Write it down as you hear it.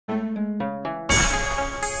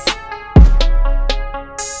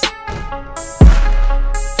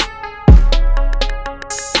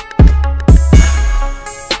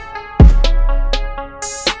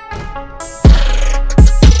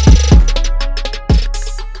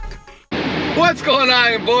What's going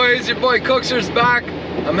on, boys? Your boy Cookster's back.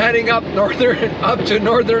 I'm heading up to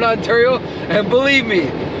Northern Ontario, and believe me,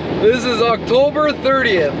 this is October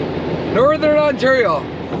 30th, Northern Ontario.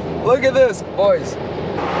 Look at this, boys.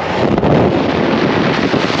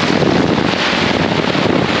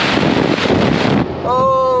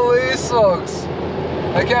 Holy smokes!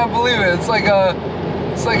 I can't believe it. It's like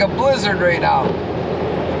a blizzard right now.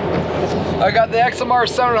 I got the XMR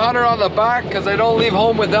 700 on the back because I don't leave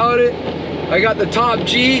home without it. I got the Top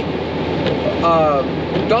G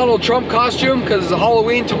Donald Trump costume because it's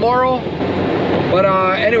Halloween tomorrow. But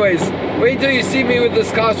anyways, wait until you see me with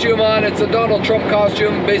this costume on. It's a Donald Trump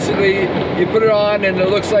costume. Basically, you put it on and it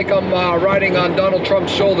looks like I'm riding on Donald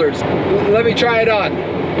Trump's shoulders. Let me try it on.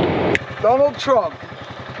 Donald Trump.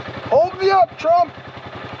 Hold me up, Trump.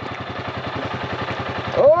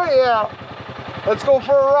 Oh yeah. Let's go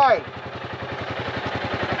for a ride.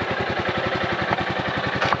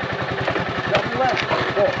 Jump left.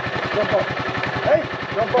 Go. Jump up. Hey,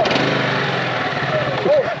 jump up.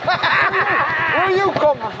 Oh. Where are you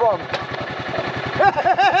coming from?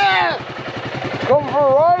 Coming for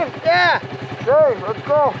a ride? Yeah. Okay, let's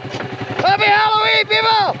go. Happy Halloween,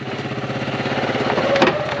 people!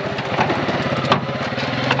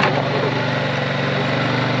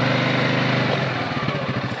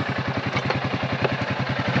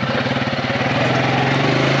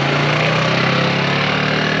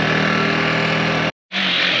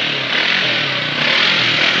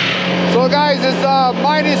 So guys, it's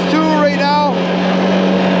 -2 right now.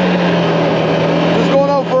 Just going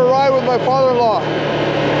out for a ride with my father-in-law.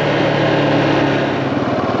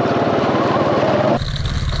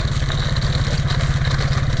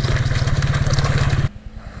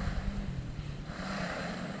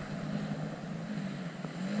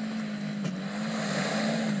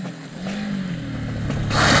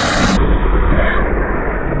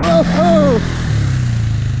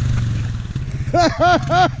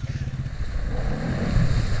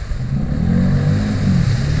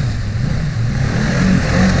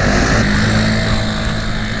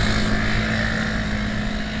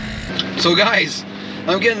 So guys,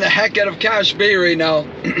 I'm getting the heck out of Cache Bay right now.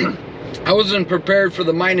 I wasn't prepared for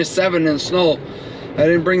the -7 in snow. I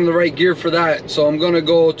didn't bring the right gear for that. So I'm gonna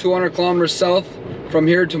go 200 kilometers south from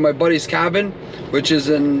here to my buddy's cabin, which is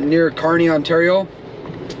near Kearney, Ontario.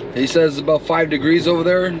 He says it's about 5 degrees over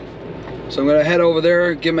there. So I'm gonna head over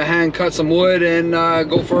there, give him a hand, cut some wood, and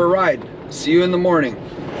go for a ride. See you in the morning.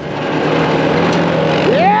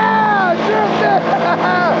 Yeah,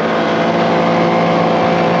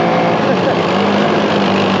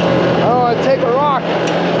 oh, I take a rock.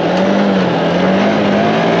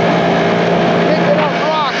 Picking up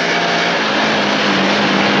rocks.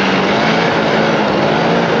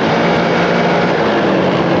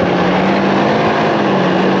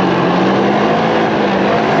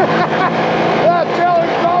 That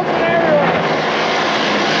trailer's bouncing everywhere.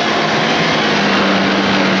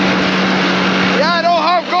 Yeah, I don't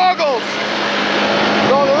have goggles.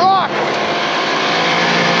 It's on the rock.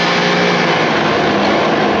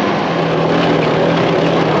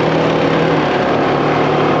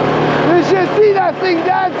 You should see that thing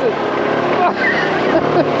dancing.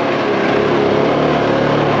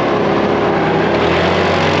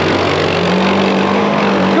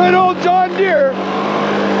 Good old John Deere.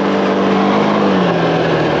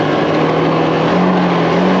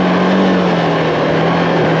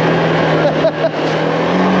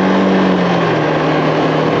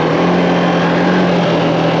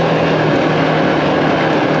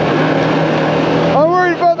 I'm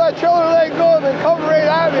worried about that trailer letting go and then come right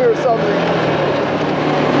at me or something.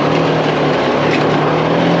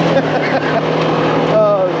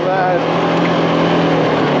 Oh man.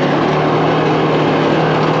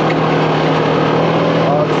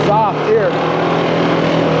 Oh, it's soft here.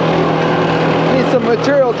 Need some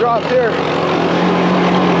material dropped here.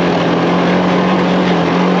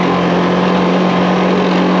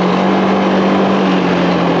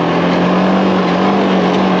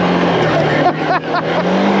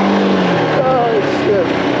 Oh shit.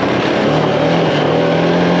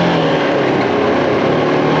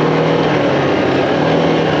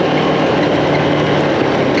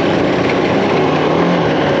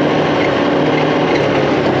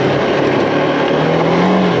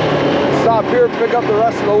 Stop here, pick up the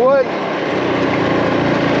rest of the wood.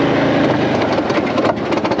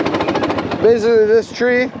 Basically this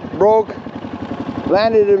tree broke,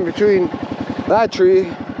 landed in between that tree.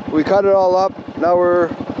 We cut it all up. Now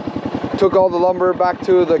took all the lumber back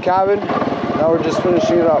to the cabin. Now we're just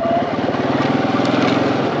finishing it up.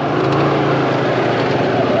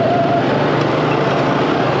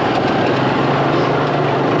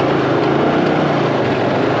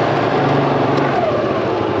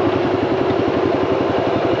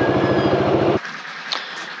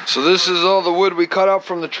 So this is all the wood we cut out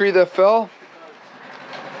from the tree that fell.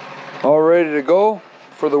 All ready to go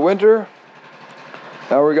for the winter.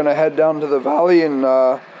 Now we're gonna head down to the valley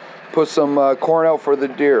and put some corn out for the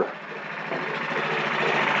deer.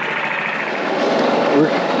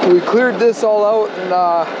 We cleared this all out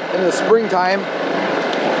in the springtime.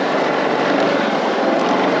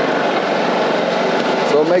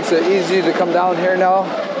 So it makes it easy to come down here now.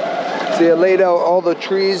 See, I laid out all the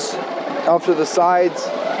trees off to the sides,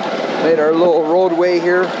 made our little roadway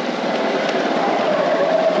here.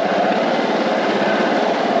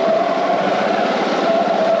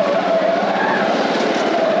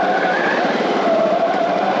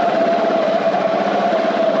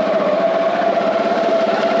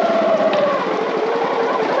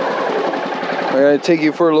 I'm going to take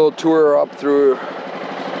you for a little tour up through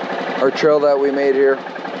our trail that we made here.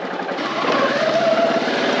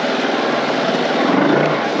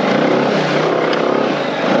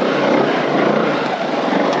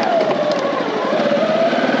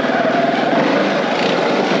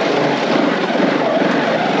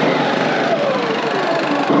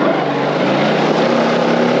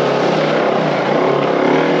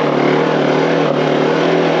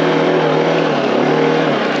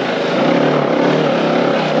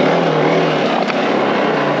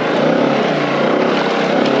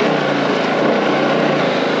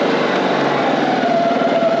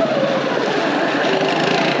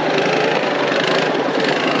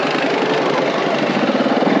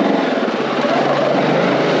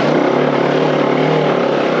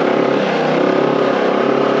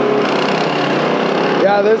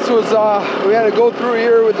 Yeah, this was, we had to go through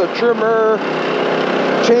here with a trimmer,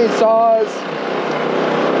 chainsaws,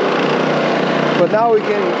 but now we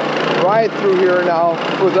can ride through here now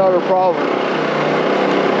without a problem.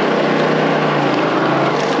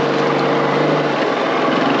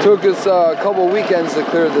 Took us a couple weekends to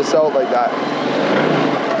clear this out like that.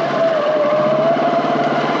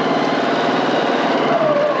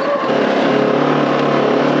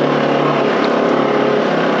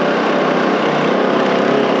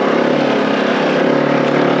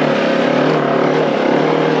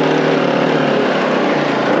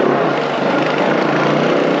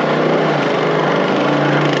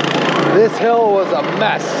 This hill was a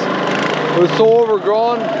mess. It was so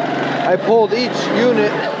overgrown. I pulled each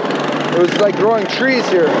unit. It was like growing trees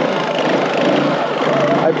here.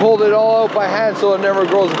 I pulled it all out by hand so it never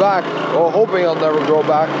grows back. Well, hoping it'll never grow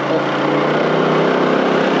back.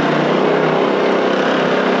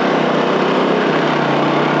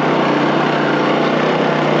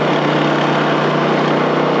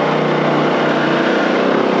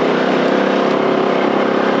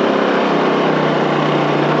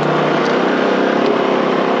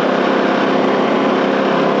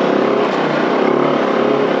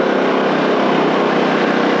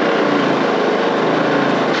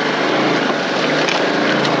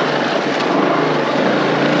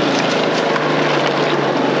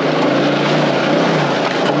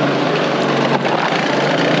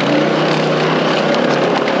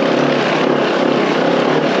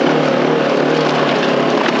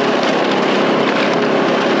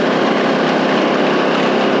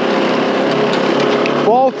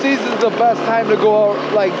 Fall season's the best time to go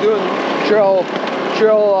out, like doing trail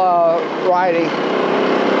riding.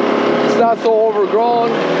 It's not so overgrown.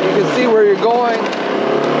 You can see where you're going.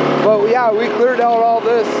 But yeah, we cleared out all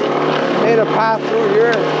this, made a path through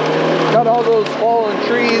here, cut all those fallen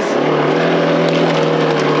trees.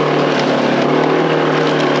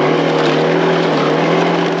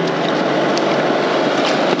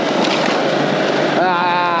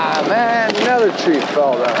 Ah man, another tree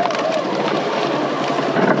fell down.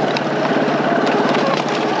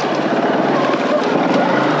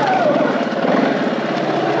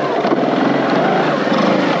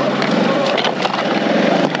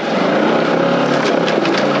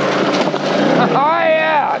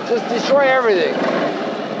 Just destroy everything.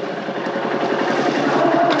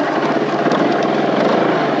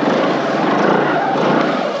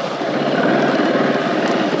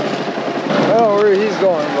 I don't know where he's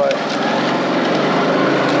going, but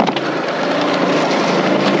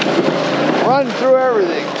run through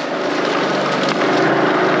everything.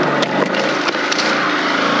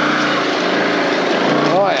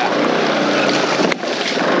 Oh yeah.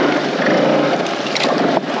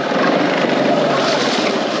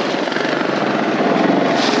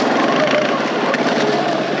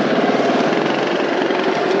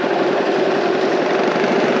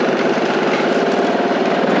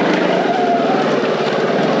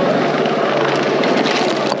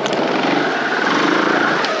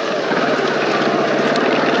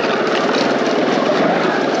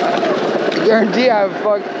 Guarantee I've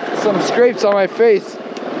some scrapes on my face.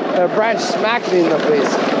 A branch smacked me in the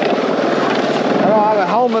face. I don't have a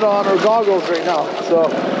helmet on or goggles right now,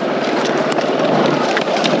 so.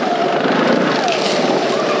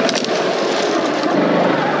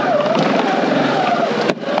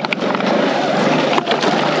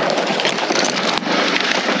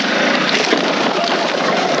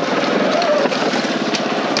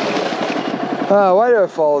 Why did I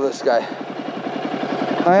follow this guy?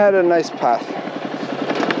 I had a nice path.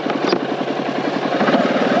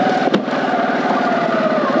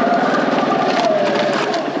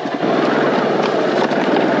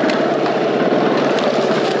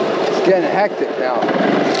 It's getting hectic now.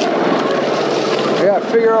 I gotta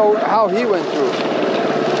figure out how he went through.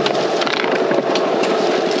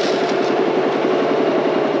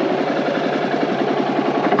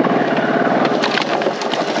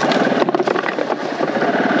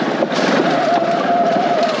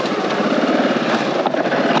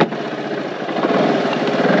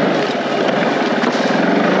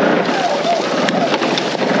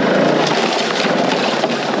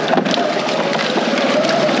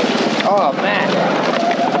 Oh man.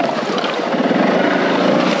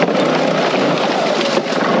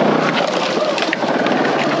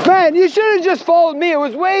 Man, you should have just followed me. It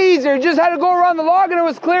was way easier. You just had to go around the log and it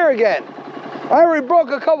was clear again. I already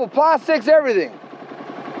broke a couple plastics, everything.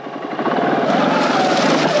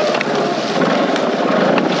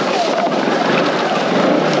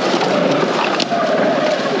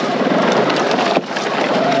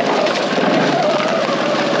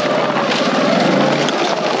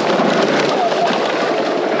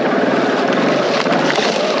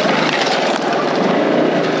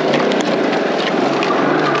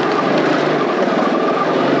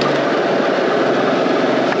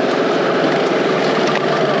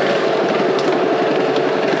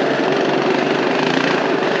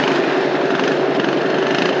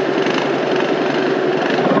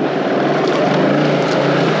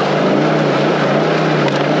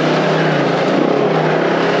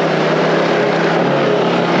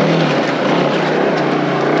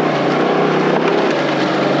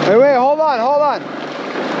 Hey, wait, hold on.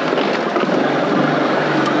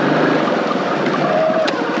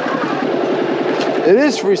 It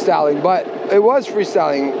is freestyling, but it was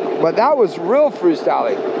freestyling, but that was real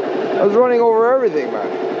freestyling. I was running over everything, man.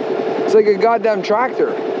 It's like a goddamn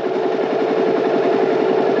tractor.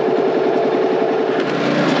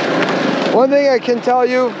 One thing I can tell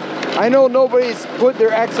you, I know nobody's put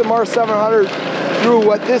their XMR 700 through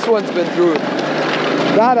what this one's been through.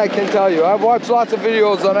 That I can tell you. I've watched lots of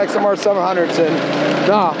videos on XMR 700s and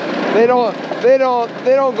nah, they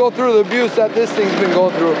don't go through the abuse that this thing's been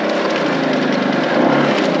going through.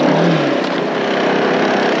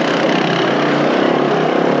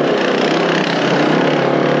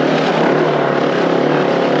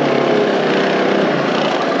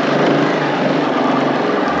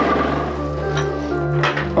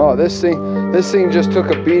 Oh, this thing just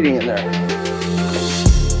took a beating in there.